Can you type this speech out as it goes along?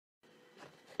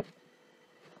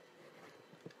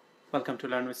Welcome to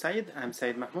Learn with Syed. I'm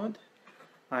Syed Mahmood.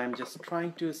 I'm just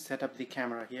trying to set up the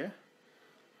camera here.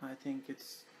 I think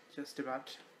it's just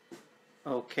about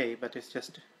okay, but it's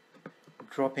just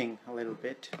dropping a little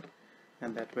bit,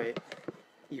 and that way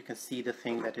you can see the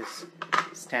thing that is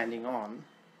standing on.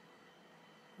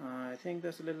 I think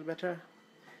that's a little better.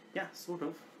 Yeah, sort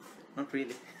of. Not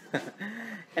really.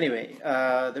 Anyway,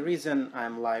 the reason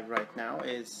I'm live right now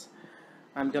is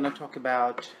I'm going to talk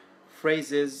about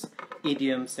phrases,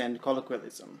 idioms, and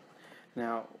colloquialism.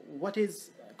 Now, what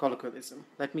is colloquialism?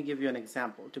 Let me give you an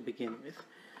example to begin with.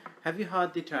 Have you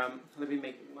heard the term, let me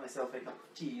make myself a cup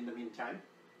of tea in the meantime.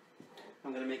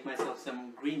 I'm going to make myself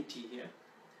some green tea here,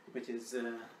 which is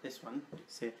this one.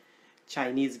 It's a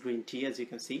Chinese green tea, as you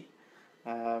can see.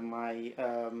 My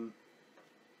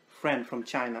friend from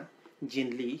China,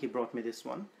 Jin Lee, he brought me this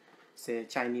one. It's a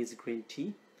Chinese green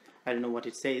tea. I don't know what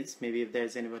it says. Maybe if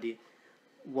there's anybody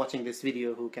watching this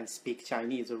video who can speak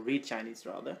Chinese, or read Chinese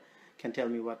rather, can tell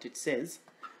me what it says.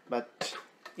 But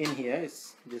in here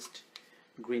it's just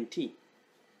green tea.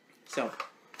 So,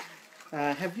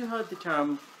 have you heard the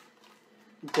term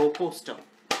go postal?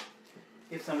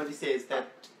 If somebody says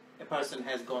that a person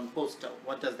has gone postal,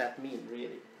 what does that mean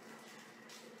really?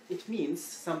 It means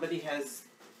somebody has,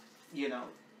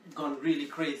 gone really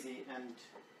crazy and,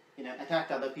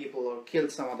 attacked other people or killed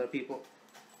some other people,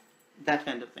 that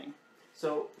kind of thing.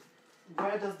 So,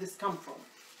 where does this come from?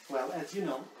 Well, as you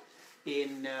know,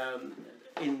 in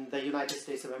the United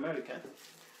States of America,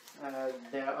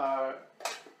 there are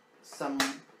some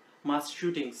mass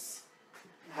shootings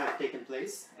have taken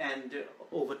place, and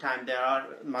over time there are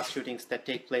mass shootings that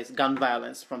take place, gun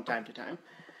violence from time to time.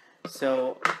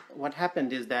 So, what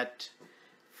happened is that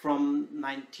from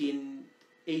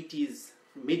 1980s,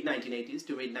 mid-1980s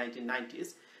to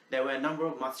mid-1990s, there were a number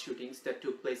of mass shootings that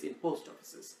took place in post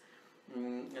offices.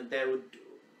 There would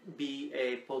be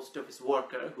a post office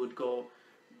worker who would go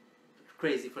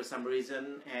crazy for some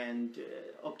reason, and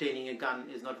obtaining a gun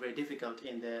is not very difficult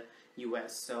in the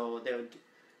US, so they would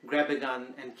grab a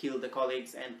gun and kill the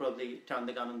colleagues and probably turn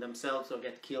the gun on themselves or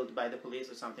get killed by the police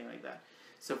or something like that.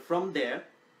 So from there,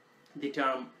 the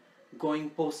term going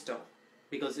postal,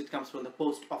 because it comes from the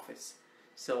post office.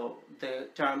 So the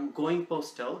term going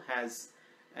postal has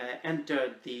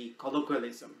entered the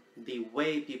colloquialism, the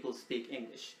way people speak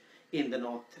English in the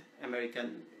North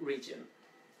American region.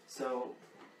 So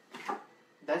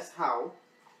that's how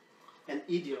an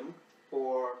idiom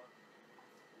or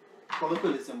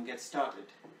colloquialism gets started.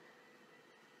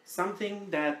 Something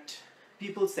that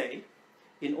people say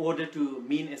in order to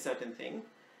mean a certain thing,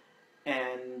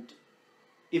 and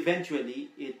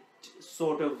eventually it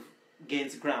sort of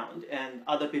gains ground and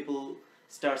other people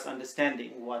starts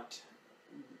understanding what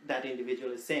that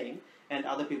individual is saying, and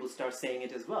other people start saying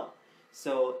it as well.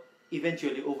 So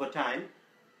eventually over time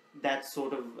that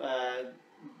sort of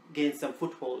gains some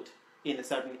foothold in a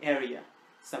certain area,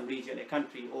 some region, a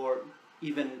country, or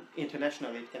even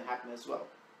internationally it can happen as well.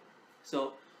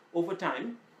 So over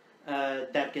time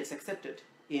that gets accepted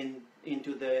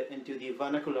into the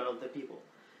vernacular of the people.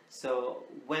 So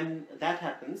when that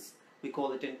happens, we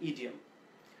call it an idiom.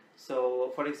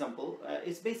 So, for example,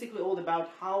 it's basically all about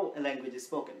how a language is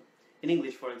spoken. In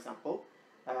English, for example,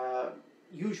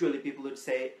 usually people would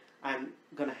say, I'm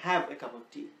going to have a cup of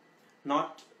tea,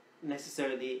 not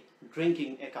necessarily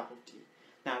drinking a cup of tea.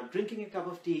 Now, drinking a cup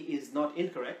of tea is not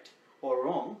incorrect or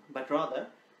wrong, but rather,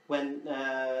 when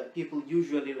people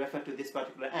usually refer to this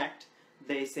particular act,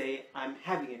 they say, I'm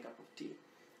having a cup of tea.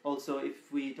 Also,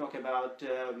 if we talk about,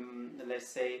 let's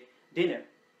say, dinner.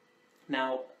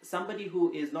 Now, somebody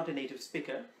who is not a native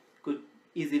speaker could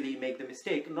easily make the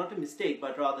mistake, not a mistake,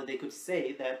 but rather they could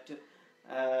say that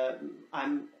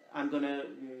I'm going to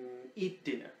eat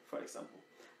dinner, for example.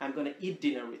 I'm going to eat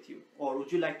dinner with you, or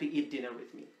would you like to eat dinner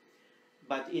with me?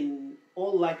 But in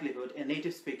all likelihood, a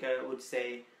native speaker would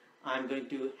say, I'm going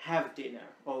to have dinner,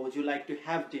 or would you like to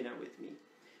have dinner with me?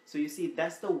 So you see,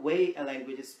 that's the way a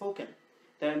language is spoken.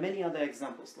 There are many other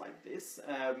examples like this,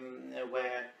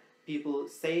 where people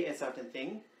say a certain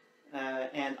thing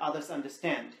and others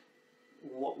understand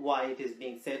why it is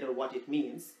being said or what it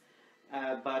means.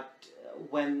 But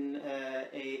when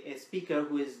a speaker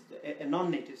who is a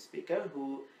non-native speaker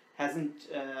who hasn't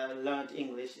learned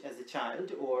English as a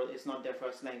child, or it's not their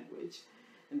first language,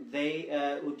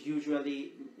 they would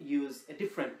usually use a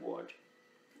different word,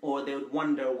 or they would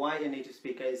wonder why a native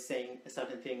speaker is saying a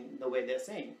certain thing the way they're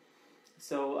saying.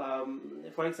 So,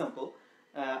 for example,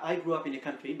 I grew up in a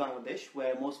country, Bangladesh,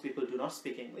 where most people do not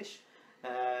speak English.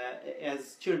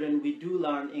 As children, we do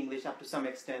learn English up to some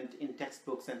extent in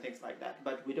textbooks and things like that,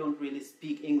 but we don't really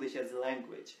speak English as a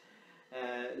language.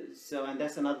 And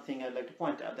that's another thing I'd like to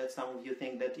point out, that some of you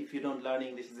think that if you don't learn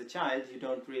English as a child, you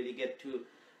don't really get to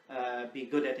be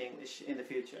good at English in the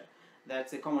future.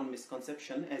 That's a common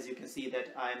misconception. As you can see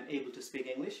that I'm able to speak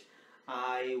English.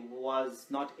 I was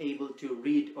not able to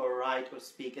read or write or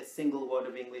speak a single word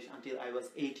of English until I was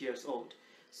 8 years old.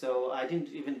 So I didn't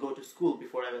even go to school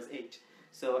before I was 8.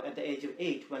 So at the age of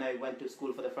 8, when I went to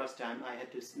school for the first time, I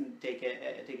had to take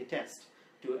a test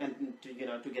to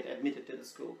get admitted to the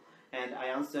school. And I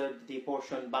answered the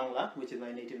portion Bangla, which is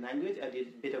my native language. I did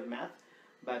a bit of math,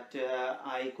 but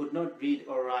I could not read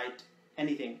or write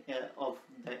anything of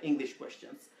the English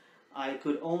questions. I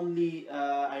could only,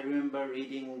 I remember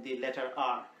reading the letter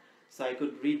R. So I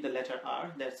could read the letter R,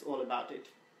 that's all about it.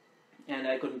 And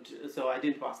I couldn't, so I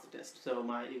didn't pass the test. So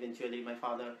eventually my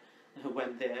father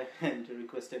went there and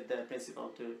requested the principal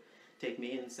to take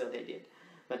me in, so they did.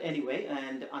 But anyway,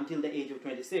 and until the age of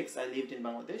 26, I lived in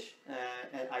Bangladesh.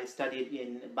 I studied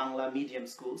in Bangla medium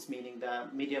schools, meaning the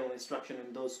medium of instruction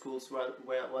in those schools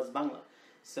was Bangla.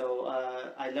 So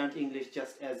I learned English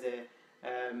just as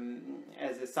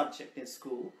a subject in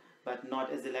school, but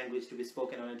not as a language to be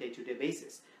spoken on a day-to-day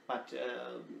basis. But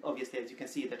obviously, as you can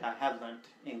see, that I have learned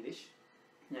English.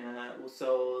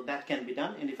 So that can be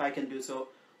done, and if I can do so,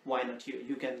 why not you?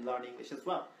 You can learn English as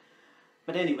well.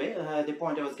 But anyway, the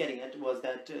point I was getting at was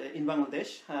that in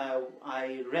Bangladesh,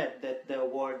 I read that the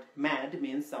word mad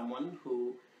means someone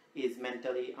who is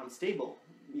mentally unstable,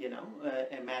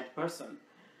 a mad person.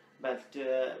 But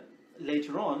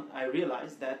later on, I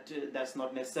realized that that's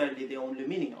not necessarily the only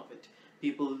meaning of it.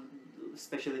 People,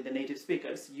 especially the native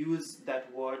speakers, use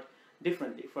that word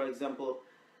differently. For example,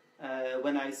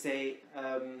 when I say,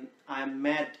 I'm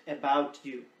mad about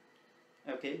you,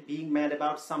 okay, being mad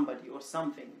about somebody or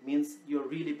something means you're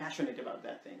really passionate about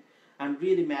that thing. I'm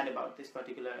really mad about this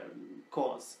particular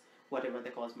cause, whatever the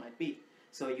cause might be.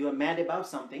 So you are mad about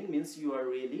something means you are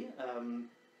really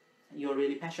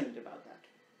passionate about that.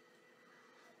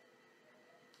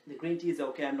 The green tea is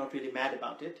okay. I'm not really mad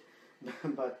about it,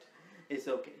 but it's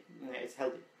okay. It's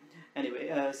healthy. Anyway,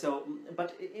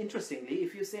 but interestingly,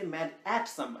 if you say mad at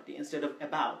somebody instead of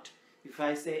about, if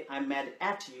I say I'm mad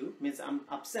at you, means I'm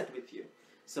upset with you.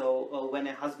 So when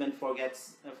a husband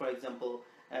forgets, for example,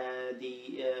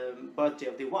 the birthday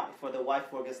of the wife, or the wife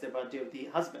forgets the birthday of the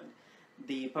husband,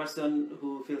 the person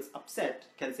who feels upset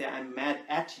can say I'm mad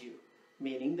at you,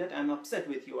 meaning that I'm upset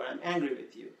with you or I'm angry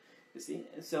with you. You see?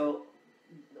 So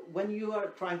when you are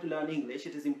trying to learn English,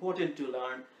 it is important to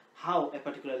learn how a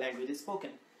particular language is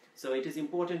spoken. So it is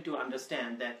important to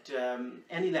understand that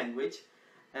any language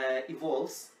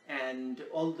evolves, and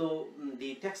although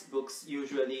the textbooks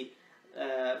usually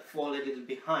fall a little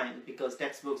behind, because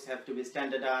textbooks have to be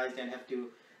standardized and have to,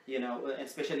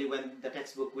 especially when the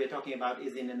textbook we're talking about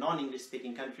is in a non-English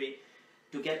speaking country,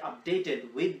 to get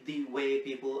updated with the way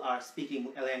people are speaking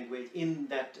a language in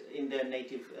their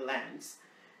native lands,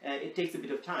 it takes a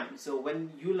bit of time. So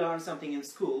when you learn something in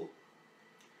school,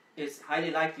 it's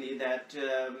highly likely that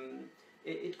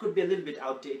it could be a little bit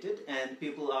outdated, and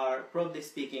people are probably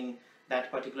speaking that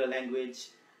particular language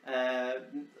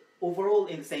overall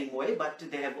in the same way, but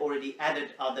they have already added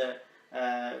other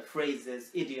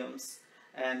phrases, idioms,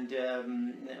 and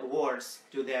words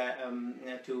to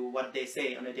to what they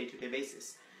say on a day-to-day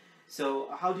basis. So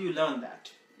how do you learn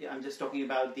that? I'm just talking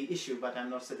about the issue, but I'm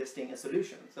not suggesting a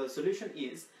solution. So the solution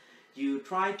is you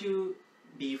try to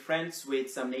be friends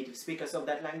with some native speakers of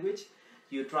that language.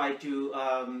 You try to,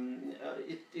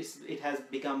 it has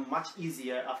become much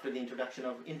easier after the introduction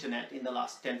of internet in the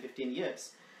last 10-15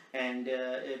 years. And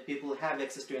people have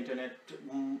access to internet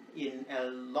in a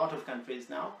lot of countries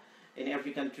now. In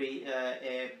every country,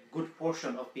 a good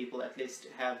portion of people at least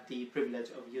have the privilege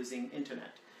of using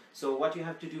internet. So what you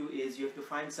have to do is you have to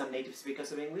find some native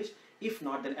speakers of English. If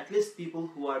not, then at least people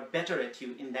who are better at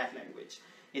you in that language,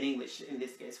 in English in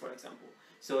this case, for example.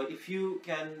 So if you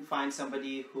can find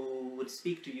somebody who would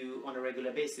speak to you on a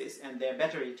regular basis and they're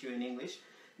better at you in English,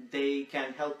 they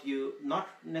can help you, not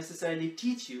necessarily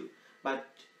teach you, but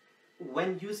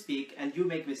when you speak and you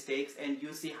make mistakes and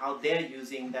you see how they're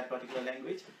using that particular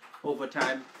language over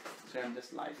time. So I'm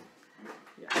just live.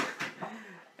 Yeah.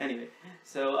 Anyway,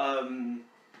 so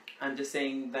I'm just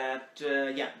saying that,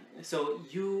 so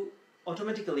you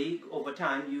automatically over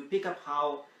time you pick up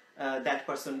how that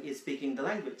person is speaking the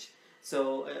language.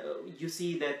 So you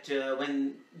see that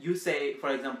when you say, for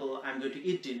example, I'm going to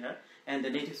eat dinner, and the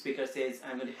native speaker says,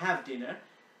 I'm going to have dinner,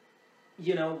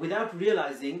 without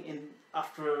realizing,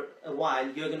 after a while,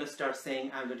 you're going to start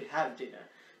saying, I'm going to have dinner,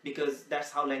 because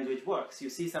that's how language works. You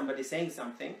see somebody saying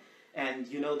something, and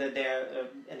you know that they're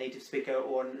a native speaker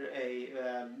or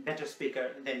a better speaker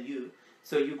than you,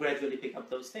 So you gradually pick up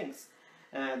those things.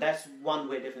 That's one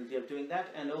way definitely of doing that.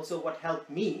 And also what helped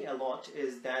me a lot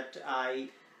is that I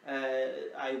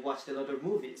watched a lot of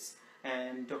movies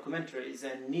and documentaries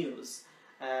and news.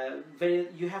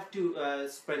 You have to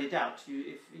spread it out.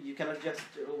 You cannot just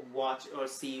watch or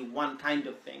see one kind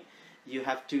of thing. You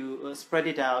have to spread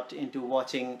it out into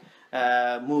watching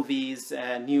movies,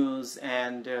 news,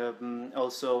 and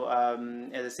also,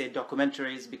 as I say,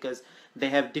 documentaries, because they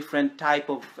have different type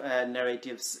of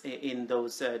narratives in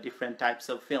those different types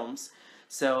of films.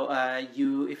 So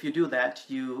if you do that,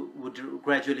 you would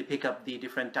gradually pick up the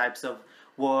different types of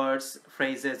words,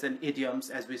 phrases, and idioms,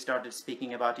 as we started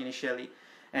speaking about initially,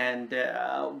 and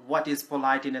what is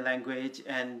polite in a language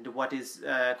and what is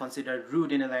considered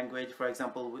rude in a language. For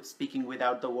example, speaking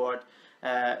without the word,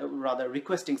 rather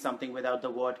requesting something without the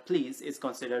word please is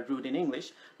considered rude in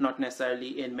English, not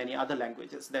necessarily in many other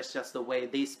languages. That's just the way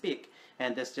they speak,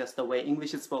 and that's just the way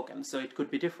English is spoken, so it could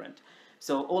be different.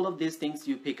 So all of these things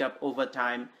you pick up over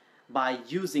time by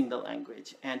using the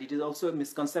language. And it is also a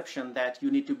misconception that you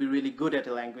need to be really good at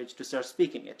a language to start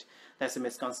speaking it. That's a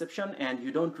misconception, and you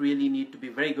don't really need to be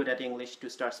very good at English to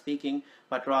start speaking,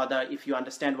 but rather if you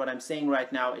understand what I'm saying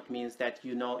right now, it means that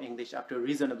you know English up to a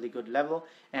reasonably good level,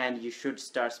 and you should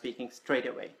start speaking straight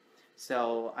away.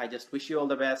 So I just wish you all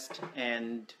the best,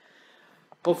 and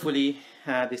hopefully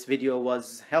this video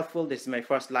was helpful. This is my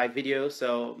first live video,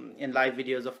 so in live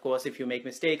videos, of course, if you make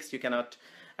mistakes, you cannot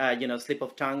slip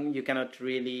of tongue, you cannot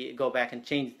really go back and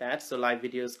change that. So live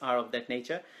videos are of that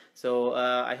nature. So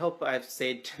I hope I've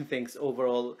said things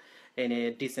overall in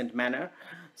a decent manner.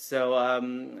 So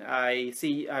I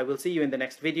will see you in the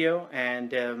next video,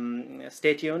 and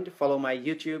stay tuned. Follow my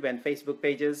YouTube and Facebook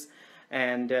pages,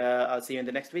 and I'll see you in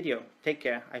the next video. Take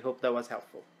care. I hope that was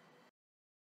helpful.